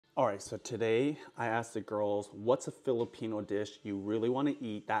All right, so today I asked the girls, what's a Filipino dish you really want to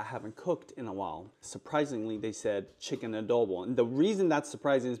eat that I haven't cooked in a while? Surprisingly, they said chicken adobo. And the reason that's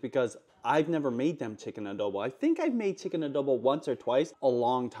surprising is because I've never made them chicken adobo. I think I've made chicken adobo once or twice a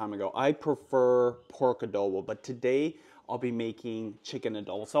long time ago. I prefer pork adobo, but today I'll be making chicken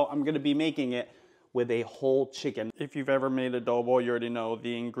adobo. So I'm gonna be making it with a whole chicken. If you've ever made adobo, you already know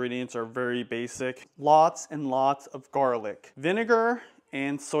the ingredients are very basic. Lots and lots of garlic, vinegar,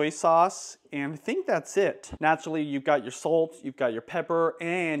 and soy sauce, and I think that's it. Naturally, you've got your salt, you've got your pepper,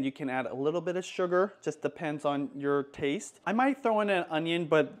 and you can add a little bit of sugar, just depends on your taste. I might throw in an onion,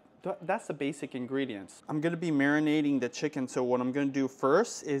 but that's the basic ingredients. I'm gonna be marinating the chicken, so what I'm gonna do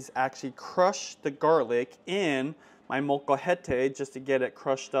first is actually crush the garlic in my molcajete just to get it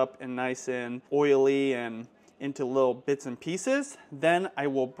crushed up and nice and oily and into little bits and pieces. Then I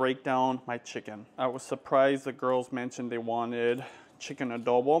will break down my chicken. I was surprised the girls mentioned they wanted chicken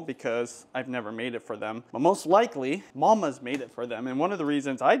adobo because I've never made it for them. But most likely, Mama's made it for them. And one of the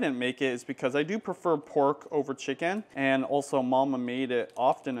reasons I didn't make it is because I do prefer pork over chicken. And also Mama made it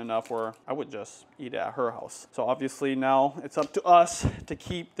often enough where I would just eat it at her house. So obviously now it's up to us to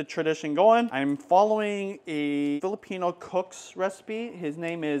keep the tradition going. I'm following a Filipino cook's recipe. His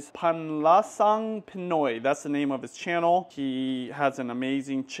name is Panlasang Pinoy. That's the name of his channel. He has an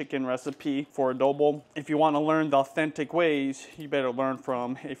amazing chicken recipe for adobo. If you want to learn the authentic ways, you better learn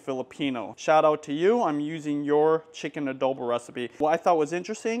from a Filipino. Shout out to you. I'm using your chicken adobo recipe. What I thought was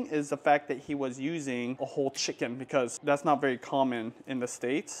interesting is the fact that he was using a whole chicken because that's not very common in the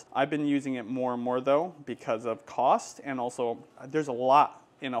States. I've been using it more and more though because of cost, and also there's a lot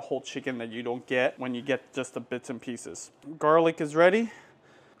in a whole chicken that you don't get when you get just the bits and pieces. Garlic is ready.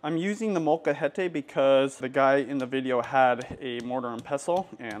 I'm using the molcajete because the guy in the video had a mortar and pestle,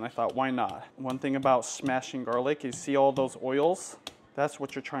 and I thought, why not? One thing about smashing garlic, you see all those oils? That's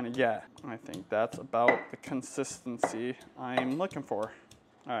what you're trying to get. I think that's about the consistency I'm looking for.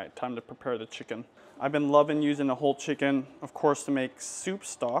 All right, time to prepare the chicken. I've been loving using a whole chicken, of course, to make soup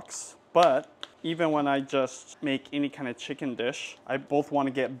stocks, but even when I just make any kind of chicken dish, I both want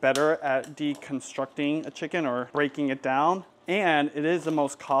to get better at deconstructing a chicken or breaking it down. And it is the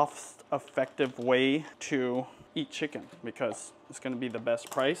most cost-effective way to eat chicken because it's going to be the best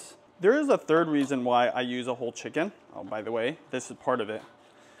price. There is a third reason why I use a whole chicken. Oh, by the way, this is part of it.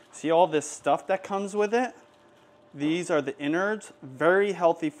 See all this stuff that comes with it? These are the innards, very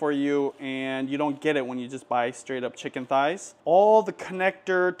healthy for you, and you don't get it when you just buy straight up chicken thighs. All the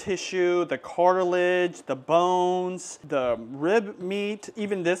connector tissue, the cartilage, the bones, the rib meat,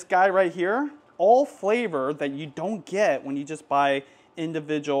 even this guy right here, all flavor that you don't get when you just buy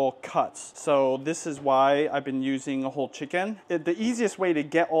individual cuts. So this is why I've been using a whole chicken. The easiest way to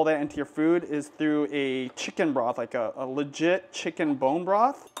get all that into your food is through a chicken broth, like a legit chicken bone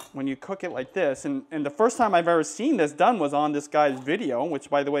broth. When you cook it like this, and the first time I've ever seen this done was on this guy's video, which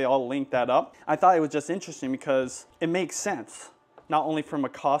by the way, I'll link that up. I thought it was just interesting because it makes sense. Not only from a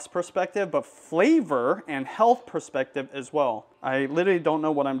cost perspective, but flavor and health perspective as well. I literally don't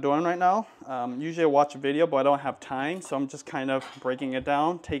know what I'm doing right now. Usually I watch a video, but I don't have time, so I'm just kind of breaking it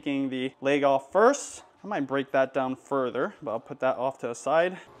down, taking the leg off first. I might break that down further, but I'll put that off to the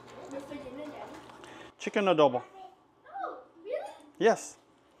side. Chicken adobo. Oh, really? Yes.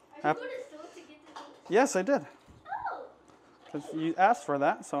 Are you going to store to get the... Yes, I did. Because you asked for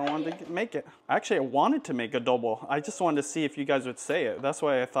that, so I wanted to make it. Actually, I wanted to make adobo. I just wanted to see if you guys would say it. That's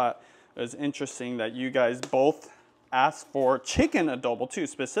why I thought it was interesting that you guys both asked for chicken adobo too,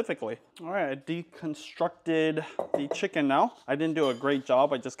 specifically. All right, I deconstructed the chicken now. I didn't do a great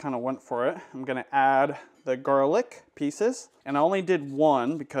job. I just kind of went for it. I'm gonna add the garlic pieces. And I only did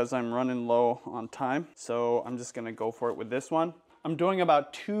one because I'm running low on time. So I'm just gonna go for it with this one. I'm doing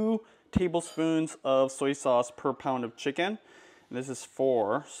about 2 tablespoons of soy sauce per pound of chicken. This is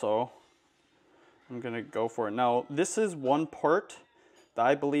 4, so I'm gonna go for it. Now, this is one part that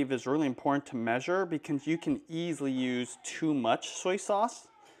I believe is really important to measure because you can easily use too much soy sauce.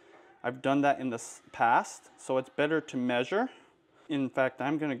 I've done that in the past, so it's better to measure. In fact,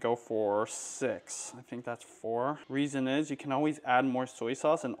 I'm gonna go for 6. I think that's 4. Reason is you can always add more soy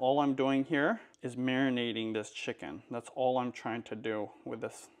sauce, and all I'm doing here is marinating this chicken. That's all I'm trying to do with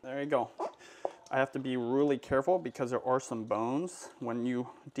this. There you go. I have to be really careful because there are some bones. When you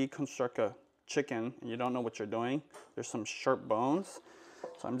deconstruct a chicken and you don't know what you're doing, there's some sharp bones.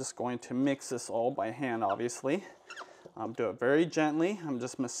 So I'm just going to mix this all by hand, obviously. Do it very gently. I'm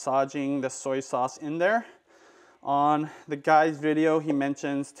just massaging the soy sauce in there. On the guy's video, he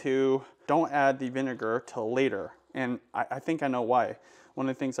mentions to don't add the vinegar till later. And I think I know why. One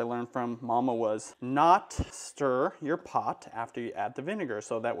of the things I learned from Mama was not stir your pot after you add the vinegar.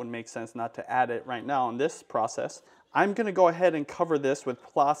 So that would make sense not to add it right now in this process. I'm gonna go ahead and cover this with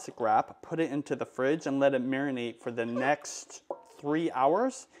plastic wrap, put it into the fridge and let it marinate for the next 3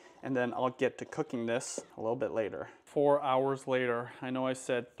 hours. And then I'll get to cooking this a little bit later. 4 hours later. I know I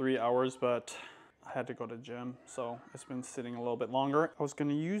said 3 hours, but I had to go to the gym, so it's been sitting a little bit longer. I was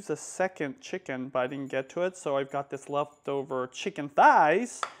gonna use a second chicken, but I didn't get to it, so I've got this leftover chicken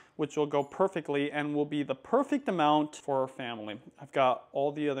thighs, which will go perfectly and will be the perfect amount for our family. I've got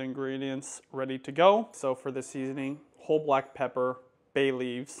all the other ingredients ready to go. So for the seasoning, whole black pepper, bay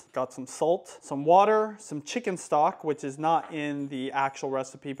leaves, got some salt, some water, some chicken stock, which is not in the actual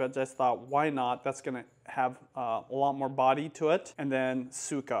recipe, but I just thought, why not? That's gonna have a lot more body to it. And then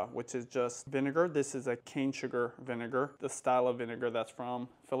suka, which is just vinegar. This is a cane sugar vinegar, the style of vinegar that's from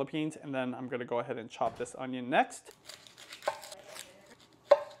Philippines. And then I'm gonna go ahead and chop this onion next.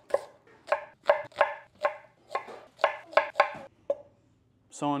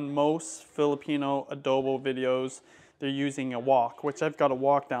 So in most Filipino adobo videos, they're using a wok, which I've got a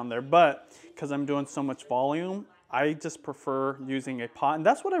wok down there, but because I'm doing so much volume, I just prefer using a pot. And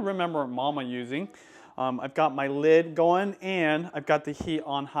that's what I remember Mama using. I've got my lid going and I've got the heat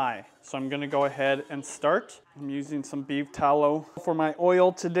on high. So I'm gonna go ahead and start. I'm using some beef tallow for my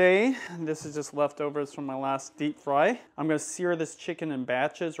oil today. This is just leftovers from my last deep fry. I'm gonna sear this chicken in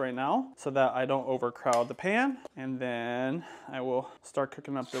batches right now so that I don't overcrowd the pan. And then I will start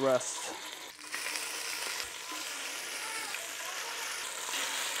cooking up the rest.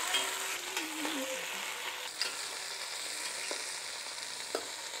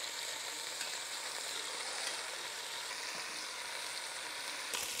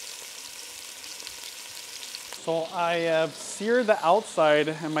 So I have seared the outside,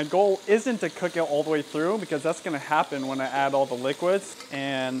 and my goal isn't to cook it all the way through because that's gonna happen when I add all the liquids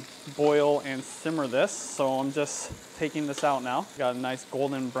and boil and simmer this. So I'm just taking this out now. Got a nice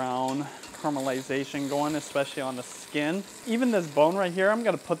golden brown caramelization going, especially on the skin. Even this bone right here, I'm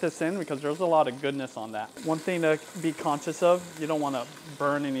gonna put this in because there's a lot of goodness on that. One thing to be conscious of, you don't wanna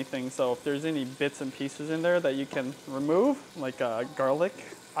burn anything. So if there's any bits and pieces in there that you can remove, like garlic,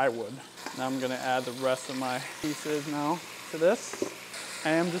 I would. Now I'm gonna add the rest of my pieces now to this. I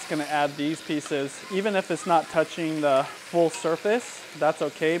am just gonna add these pieces. Even if it's not touching the full surface, that's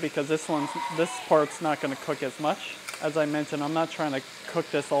okay because this part's not gonna cook as much. As I mentioned, I'm not trying to cook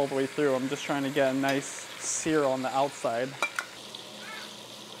this all the way through. I'm just trying to get a nice sear on the outside.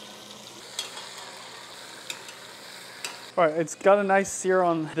 All right, it's got a nice sear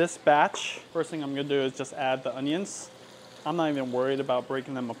on this batch. First thing I'm gonna do is just add the onions. I'm not even worried about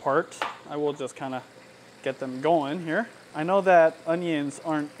breaking them apart. I will just kind of get them going here. I know that onions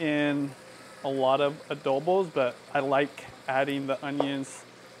aren't in a lot of adobos, but I like adding the onions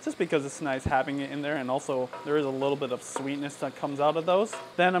just because it's nice having it in there, and also there is a little bit of sweetness that comes out of those.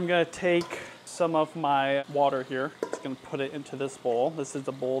 Then I'm gonna take some of my water here. Just gonna put it into this bowl. This is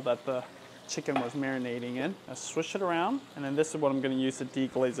the bowl that the chicken was marinating in. I swish it around, and then this is what I'm gonna use to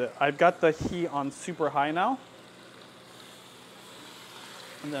deglaze it. I've got the heat on super high now.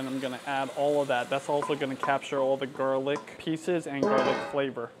 And then I'm gonna add all of that. That's also gonna capture all the garlic pieces and garlic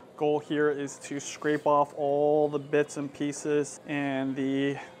flavor. Goal here is to scrape off all the bits and pieces and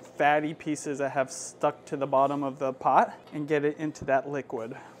the fatty pieces that have stuck to the bottom of the pot and get it into that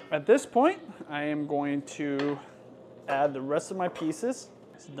liquid. At this point, I am going to add the rest of my pieces.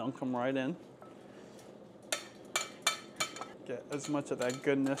 Just dunk them right in. Get as much of that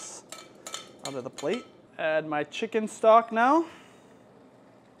goodness out of the plate. Add my chicken stock now.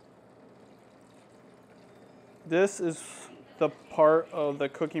 This is the part of the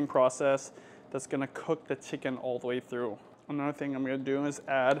cooking process that's gonna cook the chicken all the way through. Another thing I'm gonna do is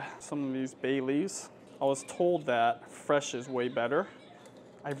add some of these bay leaves. I was told that fresh is way better.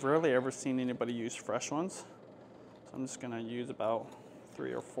 I've rarely ever seen anybody use fresh ones. So I'm just gonna use about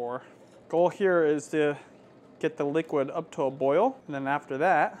 3 or 4. Goal here is to get the liquid up to a boil, and then after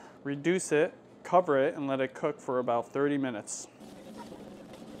that, reduce it, cover it, and let it cook for about 30 minutes.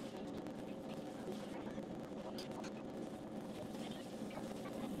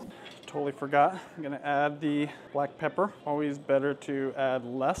 Totally forgot. I'm gonna add the black pepper. Always better to add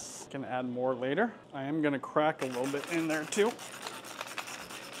less. Can add more later. I am gonna crack a little bit in there too.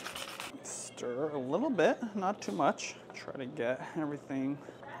 Stir a little bit, not too much. Try to get everything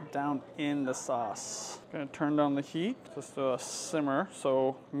down in the sauce. Gonna turn down the heat, just a simmer,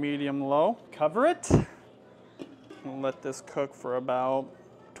 so medium low. Cover it, and let this cook for about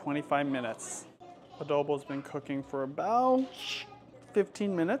 25 minutes. Adobo's been cooking for about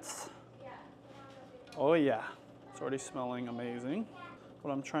 15 minutes. Oh yeah, it's already smelling amazing.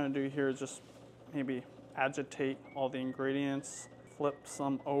 What I'm trying to do here is just maybe agitate all the ingredients, flip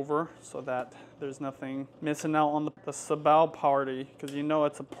some over so that there's nothing missing out on the sabao party, because you know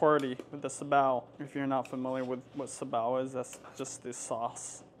it's a party with the sabao. If you're not familiar with what sabao is, that's just this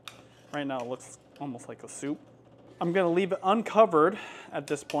sauce. Right now it looks almost like a soup. I'm gonna leave it uncovered at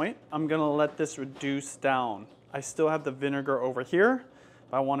this point. I'm gonna let this reduce down. I still have the vinegar over here,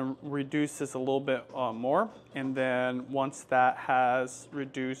 but I wanna reduce this a little bit more. And then once that has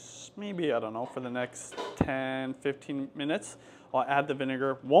reduced, maybe, I don't know, for the next 10, 15 minutes, I'll add the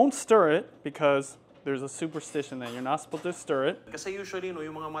vinegar. Won't stir it because there's a superstition that you're not supposed to stir it. Kasi usually, no,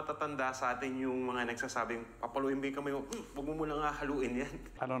 yung mga matatanda sa atin, yung mga nagsasabing, papaluin mo yung kamay mo, wag mo muna nga haluin yan.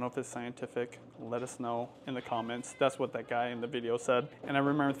 I don't know if it's scientific. Let us know in the comments. That's what that guy in the video said. And I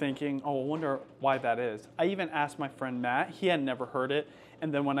remember thinking, oh, I wonder why that is. I even asked my friend Matt. He had never heard it.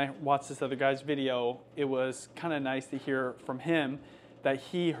 And then when I watched this other guy's video, it was kind of nice to hear from him that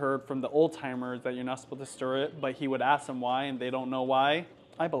he heard from the old timers that you're not supposed to stir it, but he would ask them why and they don't know why.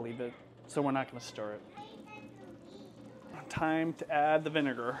 I believe it. So we're not going to stir it. Time to add the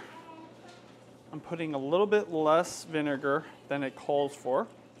vinegar. I'm putting a little bit less vinegar than it calls for,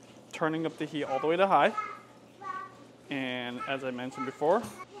 turning up the heat all the way to high. And as I mentioned before,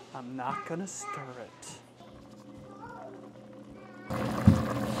 I'm not going to stir it.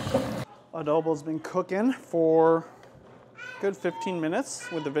 Adobo's been cooking for a good 15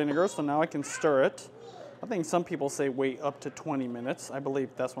 minutes with the vinegar, so now I can stir it. I think some people say wait up to 20 minutes. I believe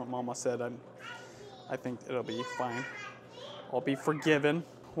that's what Mama said. I think it'll be fine. I'll be forgiven.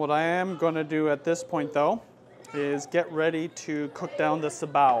 What I am gonna do at this point though, is get ready to cook down the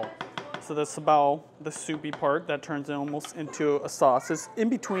sabao. So the sabao, the soupy part that turns almost into a sauce. It's in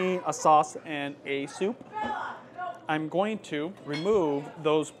between a sauce and a soup. I'm going to remove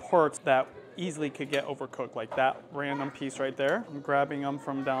those parts that easily could get overcooked, like that random piece right there. I'm grabbing them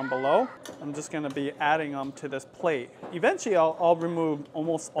from down below. I'm just gonna be adding them to this plate. Eventually I'll remove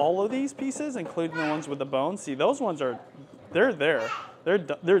almost all of these pieces, including the ones with the bones. See, those ones are, they're there. They're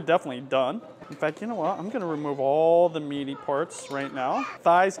definitely done. In fact, you know what? I'm gonna remove all the meaty parts right now.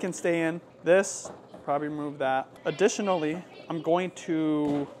 Thighs can stay in. This, probably remove that. Additionally, I'm going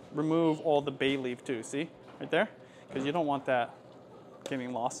to remove all the bay leaf too, see? Right there? Because you don't want that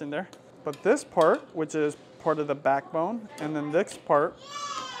getting lost in there. But this part, which is part of the backbone, and then this part,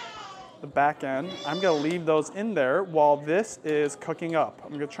 the back end, I'm gonna leave those in there while this is cooking up.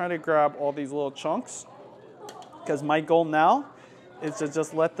 I'm gonna try to grab all these little chunks, because my goal now is to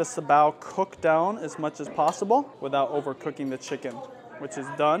just let the sabao cook down as much as possible without overcooking the chicken, which is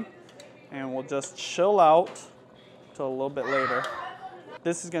done. And we'll just chill out till a little bit later.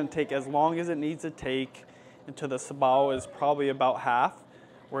 This is gonna take as long as it needs to take until the sabao is probably about half,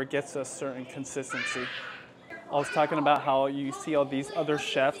 where it gets a certain consistency. I was talking about how you see all these other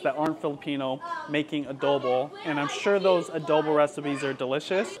chefs that aren't Filipino making adobo, and I'm sure those adobo recipes are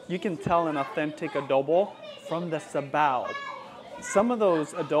delicious. You can tell an authentic adobo from the sabao. Some of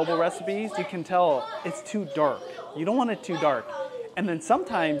those adobo recipes, you can tell it's too dark. You don't want it too dark. And then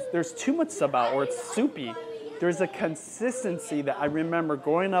sometimes there's too much sabao or it's soupy. There's a consistency that I remember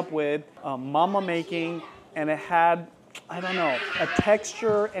growing up with mama making, and it had, I don't know, a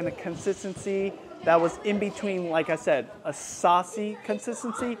texture and a consistency that was in between, like I said, a saucy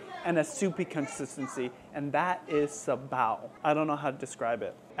consistency and a soupy consistency, and that is sabao. I don't know how to describe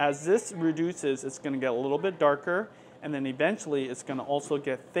it. As this reduces, it's gonna get a little bit darker, and then eventually it's gonna also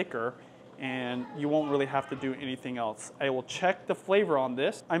get thicker, and you won't really have to do anything else. I will check the flavor on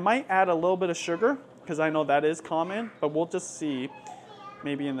this. I might add a little bit of sugar, because I know that is common, but we'll just see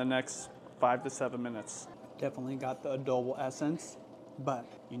maybe in the next 5 to 7 minutes. Definitely got the adobo essence, but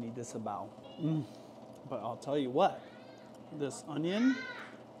you need the sabao. But I'll tell you what, this onion,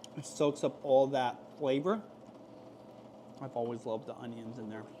 it soaks up all that flavor. I've always loved the onions in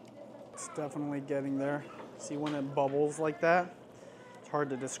there. It's definitely getting there. See when it bubbles like that? It's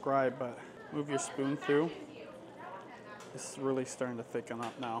hard to describe, but move your spoon through. It's really starting to thicken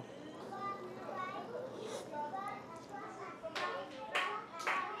up now.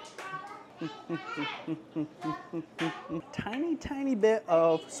 Tiny bit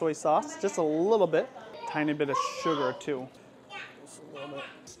of soy sauce, just a little bit. Tiny bit of sugar too. Just a little bit.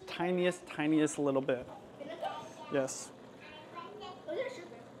 Tiniest little bit. Yes.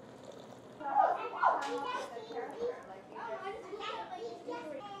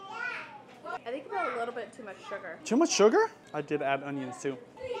 I think about a little bit too much sugar. Too much sugar? I did add onions too.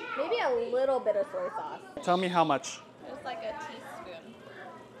 Maybe a little bit of soy sauce. Tell me how much. Just like a teaspoon.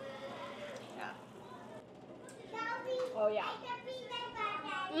 Yeah. Oh yeah.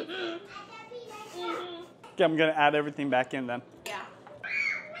 Okay, I'm gonna add everything back in then. Yeah.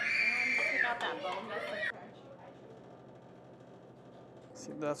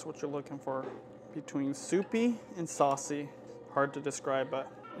 That's what you're looking for. Between soupy and saucy. Hard to describe,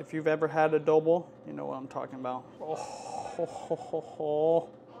 but if you've ever had adobo, you know what I'm talking about. Oh, ho, ho, ho, ho.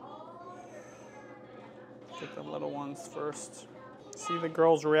 Get the little ones first. See the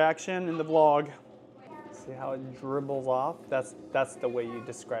girl's reaction in the vlog. See how it dribbles off? That's the way you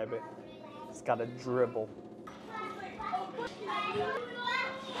describe it. It's got a dribble.